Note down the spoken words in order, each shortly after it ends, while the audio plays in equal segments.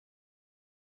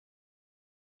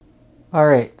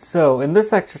Alright, so in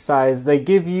this exercise, they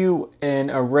give you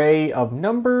an array of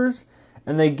numbers,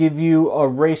 and they give you a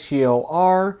ratio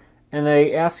r, and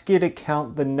they ask you to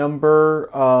count the number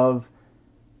of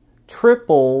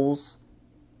triples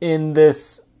in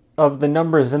this of the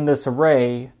numbers in this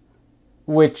array,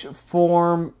 which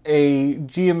form a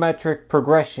geometric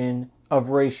progression of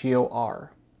ratio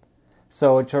r.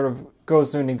 So it sort of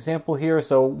goes through an example here.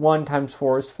 So 1 times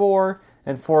 4 is 4,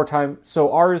 and 4 times,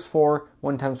 so r is 4,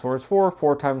 1 times 4 is 4,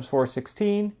 4 times 4 is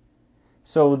 16.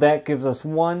 So that gives us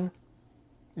one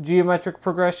geometric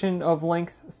progression of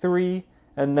length 3,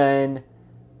 and then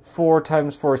 4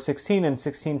 times 4 is 16, and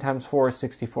 16 times 4 is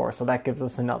 64. So that gives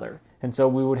us another. And so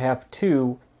we would have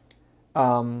two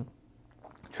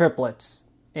triplets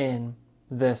in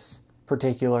this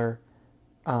particular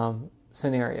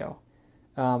scenario.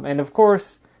 And of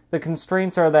course, the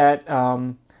constraints are that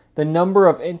the number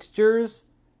of integers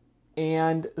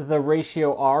and the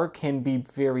ratio r can be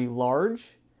very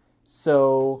large.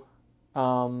 So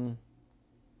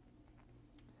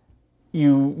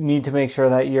you need to make sure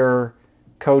that your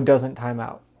code doesn't time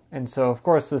out. And so, of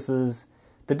course, this is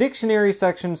the dictionary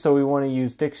section, so we want to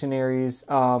use dictionaries.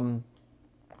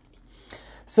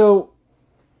 So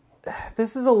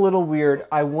this is a little weird.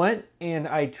 I went and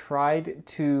I tried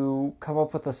to come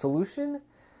up with a solution,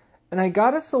 and I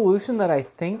got a solution that I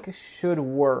think should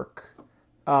work,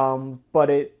 but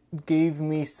it gave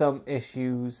me some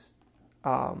issues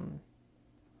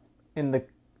in the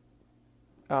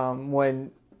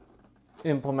when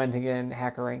implementing it in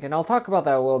HackerRank, and I'll talk about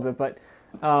that a little bit. But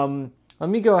let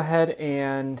me go ahead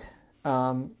and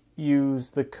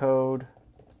use the code.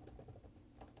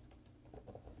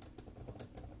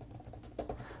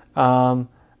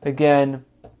 Again,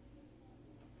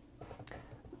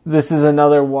 this is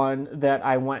another one that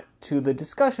I went to the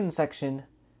discussion section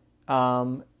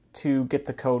to get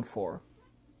the code for.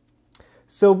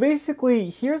 So basically,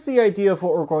 here's the idea of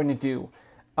what we're going to do.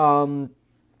 We're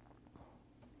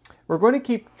going to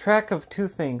keep track of two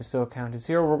things, so count to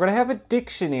 0. We're going to have a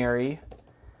dictionary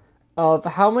of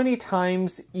how many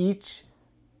times each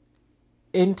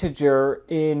integer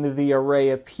in the array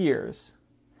appears.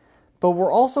 But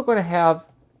we're also going to have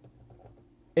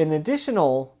an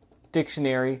additional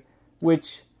dictionary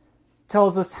which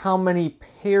tells us how many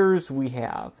pairs we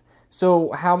have.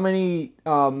 So how many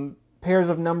pairs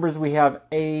of numbers we have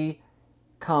a,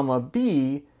 comma,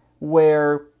 b,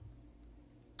 where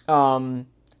a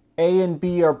and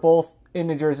b are both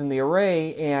integers in the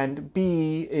array, and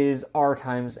b is r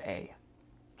times a.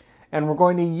 And we're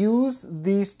going to use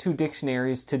these two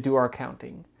dictionaries to do our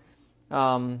counting.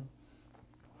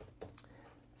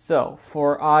 So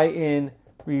for I in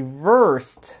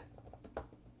reversed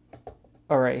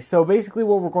array, so basically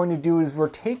what we're going to do is we're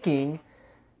taking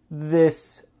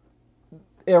this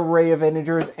array of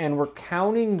integers and we're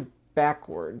counting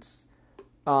backwards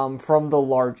from the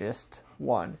largest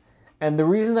one. And the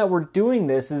reason that we're doing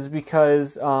this is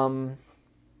because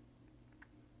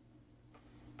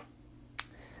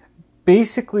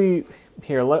basically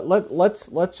here let's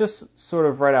just sort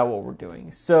of write out what we're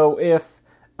doing. So if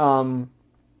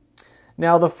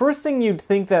now the first thing you'd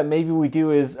think that maybe we do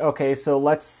is, okay, so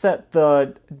let's set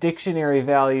the dictionary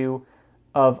value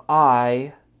of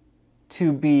I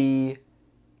to be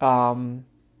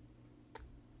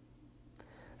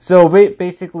so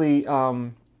basically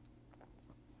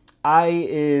I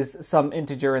is some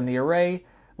integer in the array.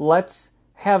 Let's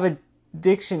have a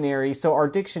dictionary, so our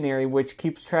dictionary, which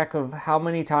keeps track of how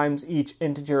many times each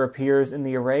integer appears in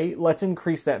the array, let's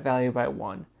increase that value by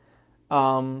 1.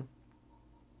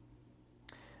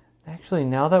 Actually,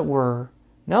 now that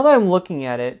I'm looking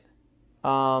at it,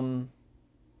 no,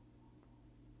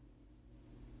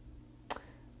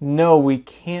 we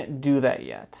can't do that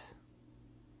yet.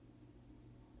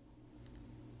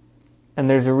 And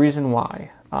there's a reason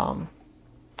why.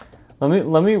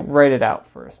 Let me write it out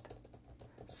first.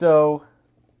 So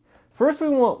first we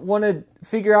want to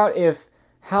figure out if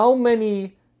how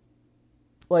many,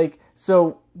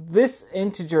 so this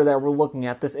integer that we're looking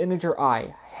at, this integer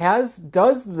I,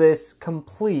 does this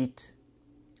complete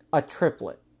a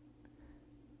triplet?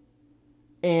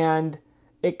 And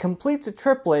it completes a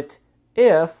triplet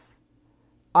if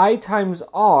I times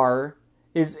r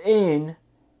is in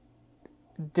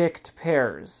dict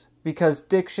pairs, because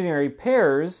dictionary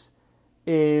pairs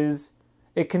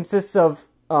it consists of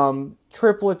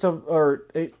triplets of, or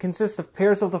it consists of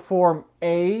pairs of the form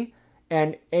a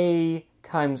and a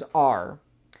times r.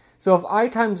 So if I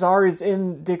times r is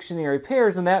in dictionary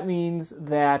pairs, then that means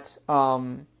that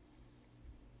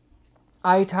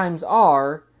I times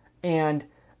r and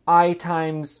I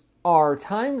times r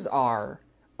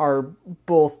are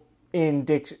both in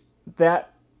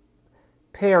that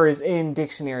pair is in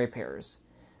dictionary pairs.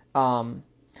 And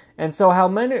so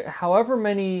however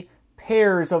many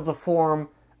pairs of the form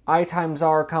I times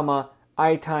r, comma,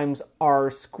 I times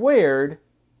r squared,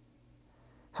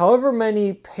 however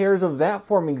many pairs of that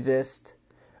form exist,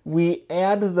 we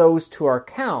add those to our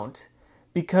count,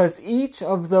 because each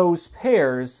of those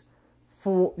pairs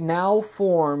now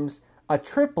forms a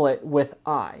triplet with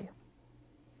I.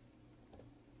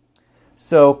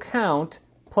 So count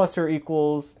plus or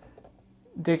equals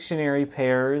dictionary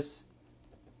pairs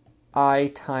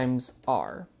I times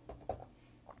R.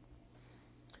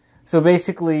 So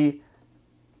basically,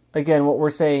 again, what we're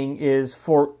saying is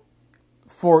for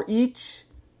each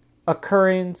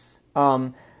occurrence,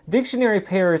 dictionary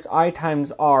pairs I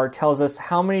times R tells us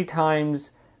how many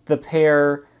times the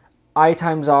pair I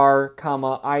times R,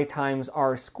 comma, I times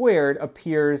R squared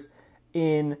appears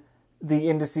in the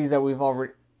indices that we've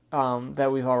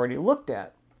already looked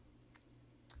at.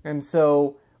 And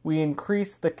so we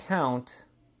increase the count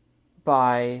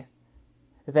by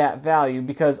that value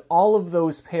because all of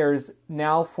those pairs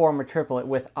now form a triplet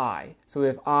with I. So we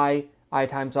have I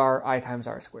times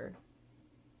R squared.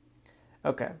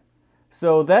 Okay,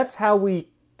 so that's how we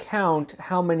count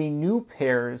how many new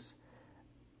pairs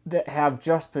that have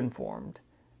just been formed.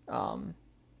 In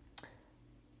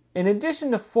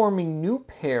addition to forming new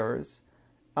pairs,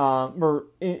 that's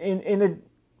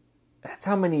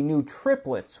how many new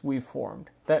triplets we've formed.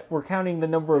 That we're counting the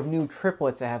number of new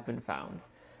triplets that have been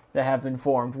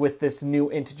formed with this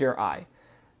new integer I.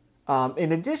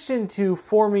 In addition to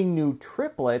forming new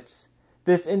triplets,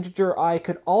 this integer I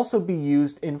could also be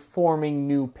used in forming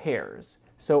new pairs.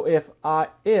 So if I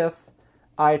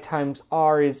times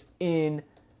R is in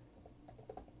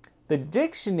the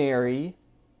dictionary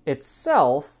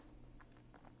itself,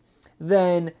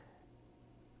 then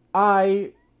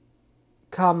I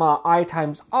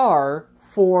times R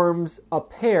forms a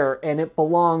pair and it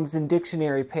belongs in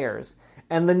dictionary pairs.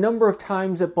 And the number of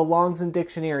times it belongs in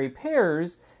dictionary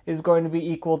pairs is going to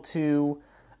be equal to,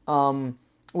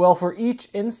 well, for each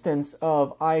instance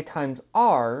of I times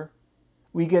R,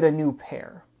 we get a new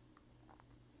pair.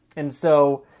 And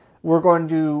so we're going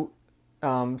to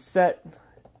set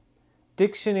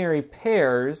dictionary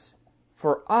pairs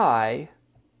for I.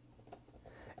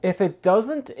 If it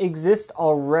doesn't exist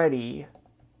already,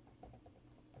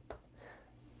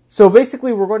 so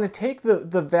basically we're going to take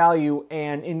the value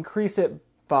and increase it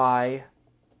by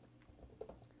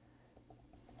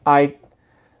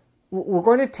we're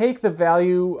going to take the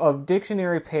value of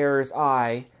dictionary pairs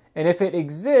I, and if it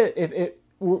exists,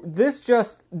 this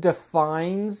just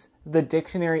defines the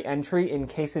dictionary entry in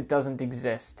case it doesn't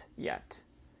exist yet.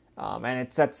 And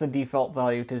it sets the default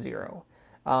value to 0.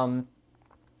 And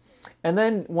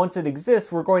then once it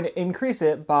exists, we're going to increase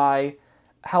it by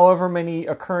however many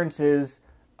occurrences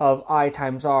of I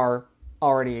times R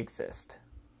already exist.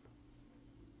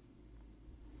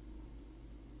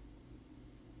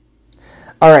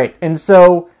 All right, and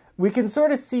so we can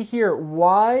sort of see here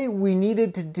why we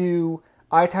needed to do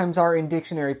I times R in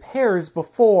dictionary pairs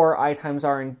before I times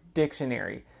R in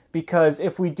dictionary. Because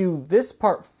if we do this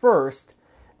part first,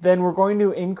 then we're going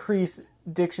to increase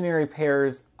dictionary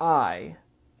pairs I.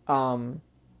 And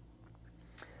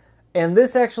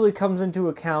this actually comes into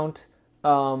account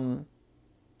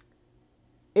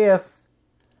if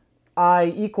I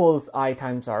equals I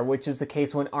times R, which is the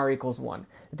case when R equals 1.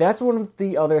 That's one of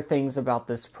the other things about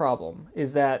this problem,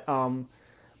 is that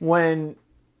when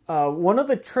one of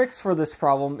the tricks for this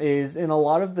problem is in a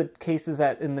lot of the cases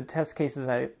in the test cases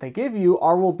that they give you,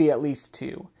 R will be at least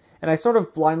 2. And I sort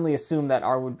of blindly assumed that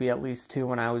R would be at least 2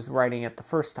 when I was writing it the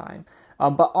first time.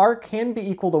 But R can be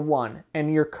equal to 1,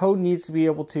 and your code needs to be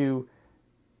able to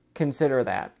consider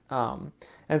that.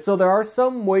 And so there are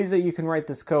some ways that you can write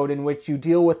this code in which you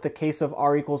deal with the case of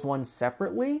R equals 1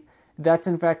 separately. That's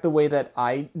in fact the way that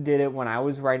I did it when I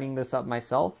was writing this up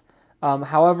myself.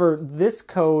 However, this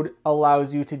code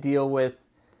allows you to deal with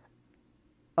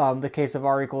the case of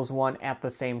R equals 1 at the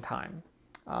same time.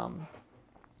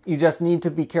 You just need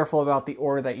to be careful about the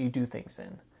order that you do things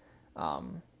in.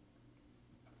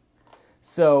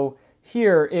 So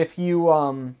here,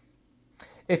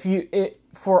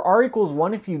 for R equals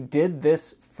 1, if you did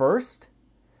this first,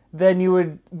 then you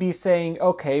would be saying,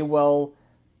 okay, well,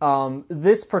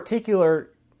 this particular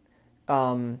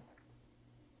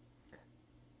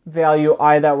value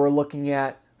I that we're looking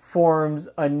at forms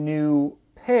a new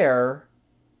pair,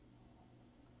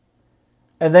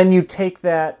 and then you take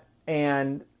that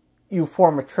and you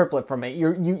form a triplet from it.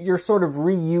 You're sort of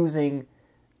reusing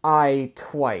I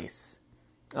twice,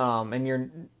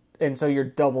 and so you're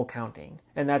double counting,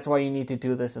 and that's why you need to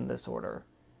do this in this order.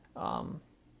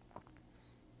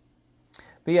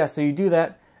 But yeah, so you do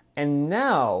that, and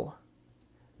now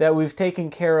that we've taken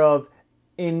care of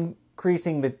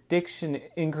increasing the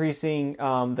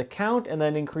count and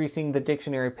then increasing the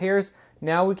dictionary pairs,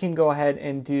 now we can go ahead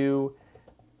and do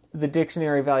the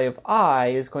dictionary value of I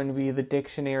is going to be the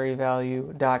dictionary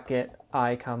value dot get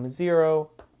I comma 0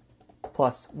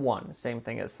 plus 1, same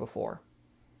thing as before.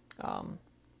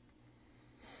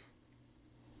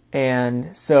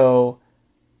 And so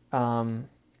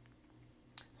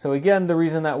again, the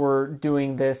reason that we're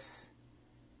doing this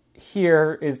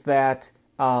here is that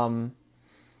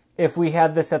if we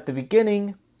had this at the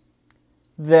beginning,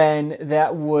 then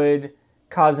that would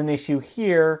cause an issue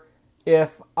here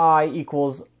if I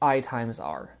equals I times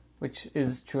R, which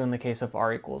is true in the case of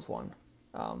R equals 1.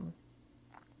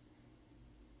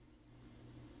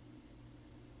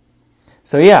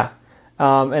 So yeah,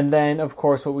 and then of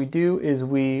course what we do is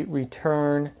we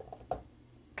return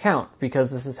count,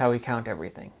 because this is how we count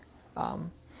everything.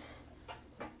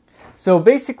 So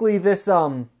basically this,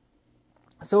 so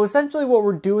essentially what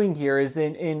we're doing here is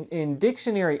in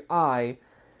dictionary I,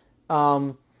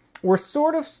 we're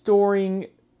sort of storing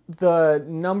the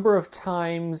number of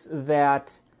times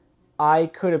that I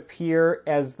could appear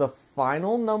as the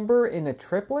final number in a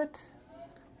triplet.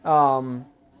 And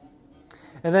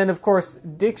then of course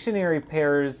dictionary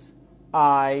pairs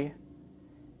I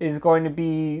is going to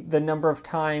be the number of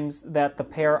times that the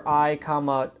pair I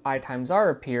comma I times R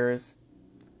appears,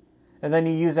 and then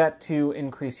you use that to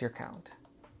increase your count.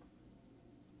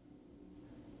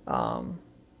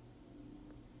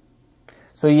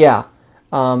 So yeah,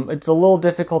 it's a little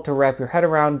difficult to wrap your head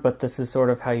around, but this is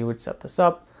sort of how you would set this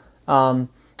up.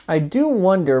 I do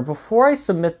wonder, before I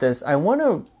submit this, I want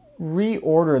to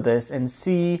reorder this and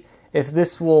see if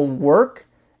this will work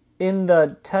in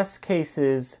the test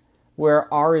cases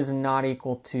where R is not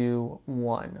equal to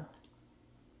 1.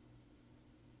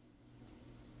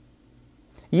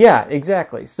 Yeah,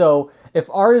 exactly. So if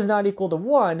R is not equal to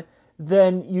 1,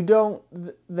 then you don't,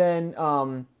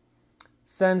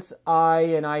 since I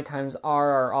and I times R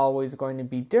are always going to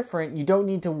be different, you don't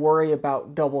need to worry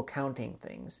about double counting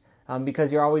things,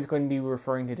 because you're always going to be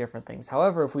referring to different things.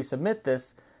 However, if we submit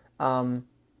this,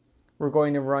 we're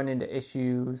going to run into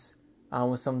issues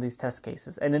with some of these test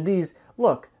cases. And in these,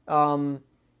 look,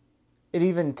 it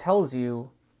even tells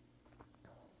you,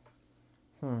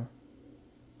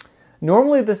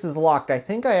 normally this is locked. I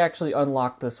think I actually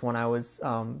unlocked this when I was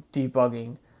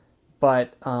debugging,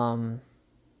 but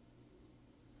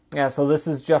yeah, so this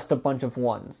is just a bunch of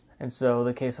 1s, and so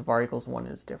the case of R equals 1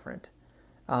 is different.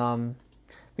 But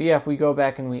yeah, if we go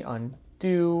back and we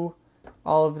undo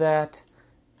all of that,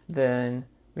 then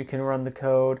we can run the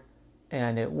code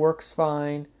and it works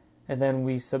fine, and then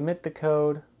we submit the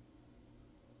code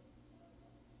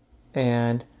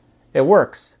and it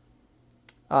works.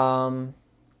 So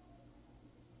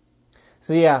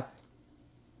yeah,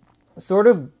 sort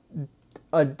of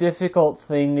a difficult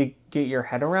thing to get your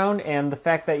head around, and the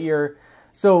fact that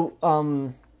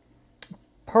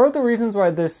part of the reasons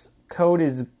why this code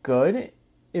is good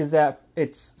is that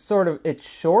it's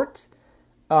short,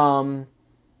 and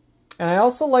I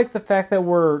also like the fact that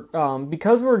we're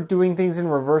because we're doing things in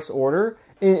reverse order.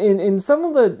 In some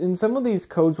of these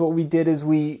codes, what we did is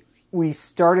we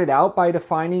started out by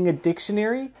defining a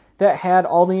dictionary that had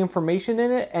all the information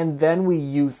in it, and then we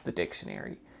used the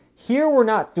dictionary. Here we're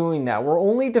not doing that. We're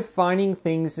only defining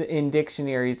things in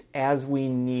dictionaries as we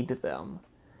need them,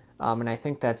 and I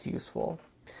think that's useful.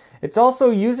 It's also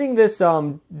using this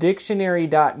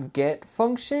dictionary.get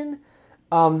function.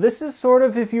 This is sort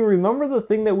of, if you remember the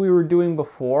thing that we were doing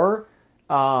before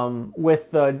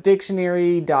with the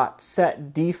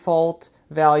dictionary.setDefault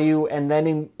value and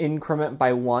then increment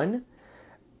by 1.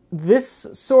 This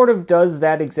sort of does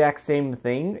that exact same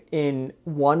thing in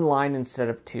 1 line instead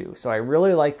of 2. So I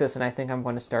really like this, and I think I'm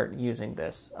going to start using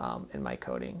this in my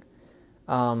coding.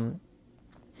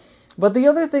 But the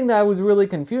other thing that I was really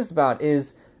confused about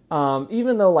is,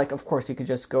 even though, like, of course, you could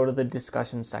just go to the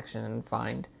discussion section and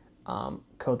find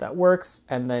code that works,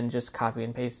 and then just copy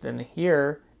and paste it in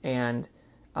here and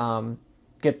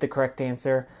get the correct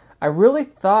answer. I really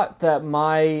thought that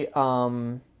my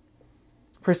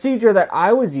procedure that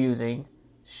I was using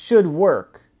should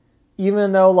work,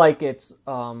 even though, like, it's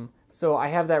so I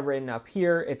have that written up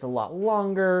here. It's a lot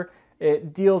longer.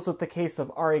 It deals with the case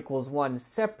of R equals 1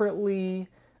 separately,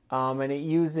 and it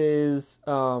uses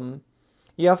you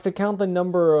have to count the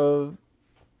number of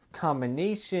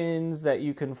combinations that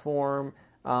you can form,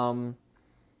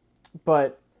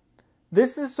 but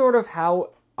this is sort of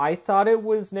how I thought it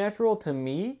was natural to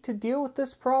me to deal with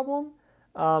this problem.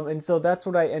 And so that's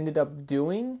what I ended up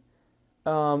doing.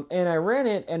 and I ran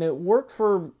it, and it worked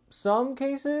for some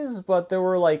cases, but there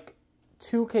were like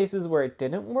 2 cases where it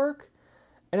didn't work.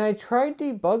 And I tried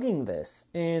debugging this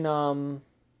in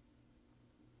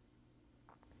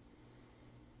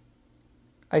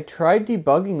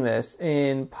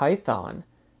Python.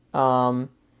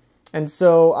 And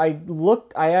so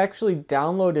I actually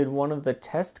downloaded one of the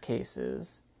test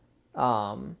cases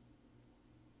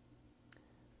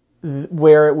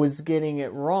where it was getting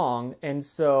it wrong. And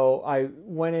so I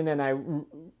went in and I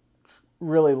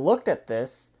really looked at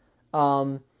this.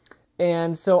 And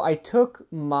so I took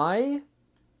my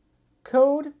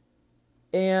code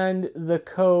and the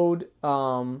code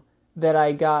that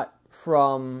I got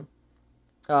from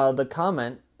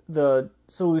the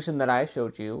solution that I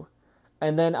showed you,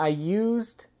 and then I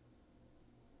used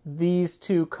these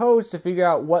 2 codes to figure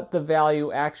out what the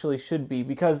value actually should be,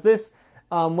 because this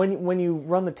when you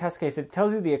run the test case, it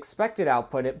tells you the expected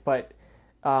output, but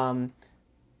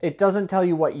it doesn't tell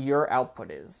you what your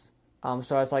output is.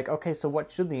 So I was like, okay, so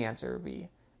what should the answer be?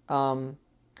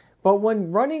 But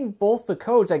when running both the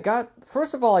codes, I got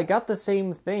the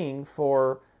same thing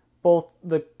for both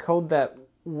the code that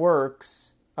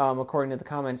works according to the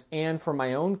comments and for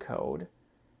my own code.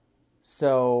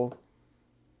 So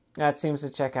that seems to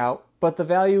check out. But the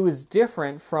value is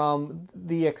different from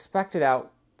the expected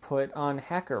output on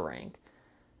HackerRank.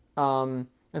 And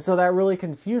so that really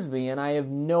confused me, and I have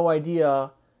no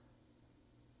idea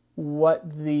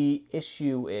what the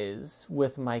issue is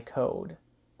with my code.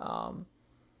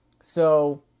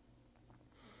 So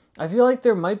I feel like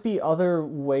there might be other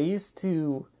ways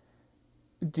to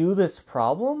do this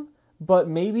problem, but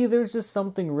maybe there's just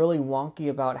something really wonky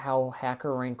about how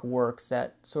HackerRank works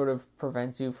that sort of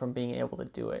prevents you from being able to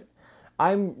do it.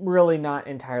 I'm really not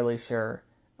entirely sure.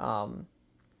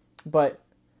 But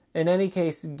in any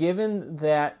case, given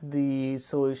that the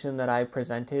solution that I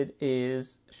presented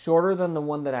is shorter than the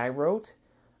one that I wrote,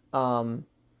 and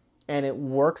it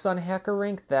works on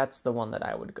HackerRank, that's the one that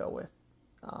I would go with.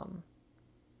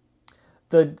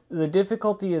 The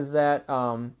difficulty is that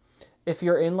if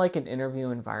you're in like an interview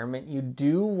environment, you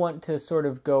do want to sort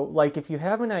of go, like if you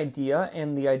have an idea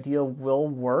and the idea will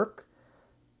work,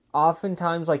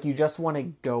 oftentimes like you just want to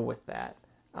go with that.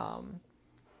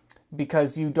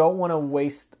 Because you don't want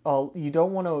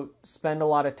to spend a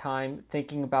lot of time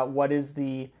thinking about what is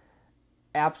the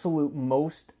absolute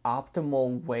most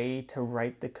optimal way to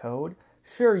write the code.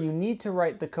 Sure, you need to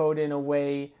write the code in a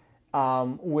way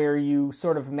where you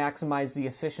sort of maximize the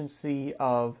efficiency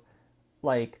of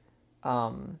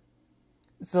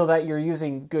so that you're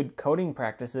using good coding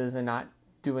practices and not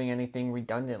doing anything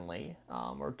redundantly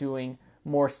or doing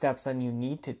more steps than you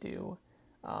need to do.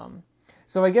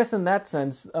 So I guess in that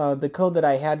sense, the code that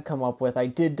I had come up with, I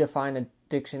did define a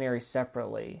dictionary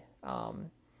separately.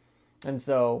 And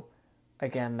so,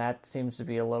 again, that seems to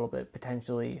be a little bit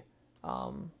potentially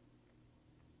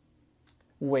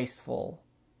wasteful.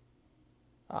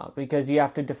 Because you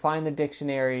have to define the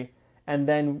dictionary and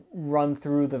then run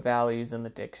through the values in the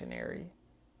dictionary.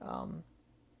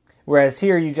 Whereas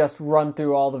here, you just run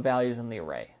through all the values in the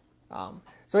array.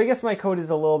 So I guess my code is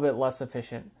a little bit less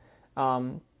efficient.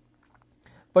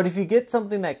 But if you get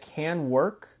something that can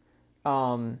work,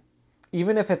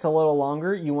 even if it's a little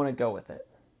longer, you want to go with it.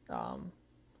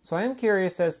 So I am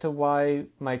curious as to why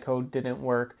my code didn't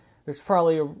work. There's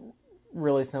probably a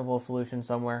really simple solution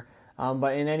somewhere.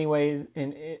 But in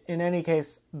any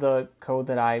case, the code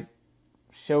that I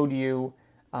showed you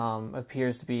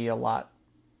appears to be a lot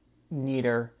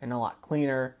neater and a lot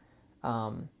cleaner.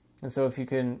 And so if you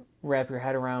can wrap your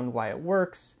head around why it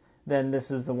works, then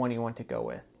this is the one you want to go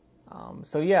with.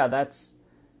 So yeah, that's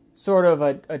sort of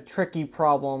a tricky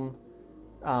problem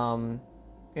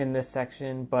in this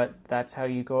section, but that's how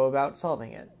you go about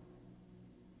solving it.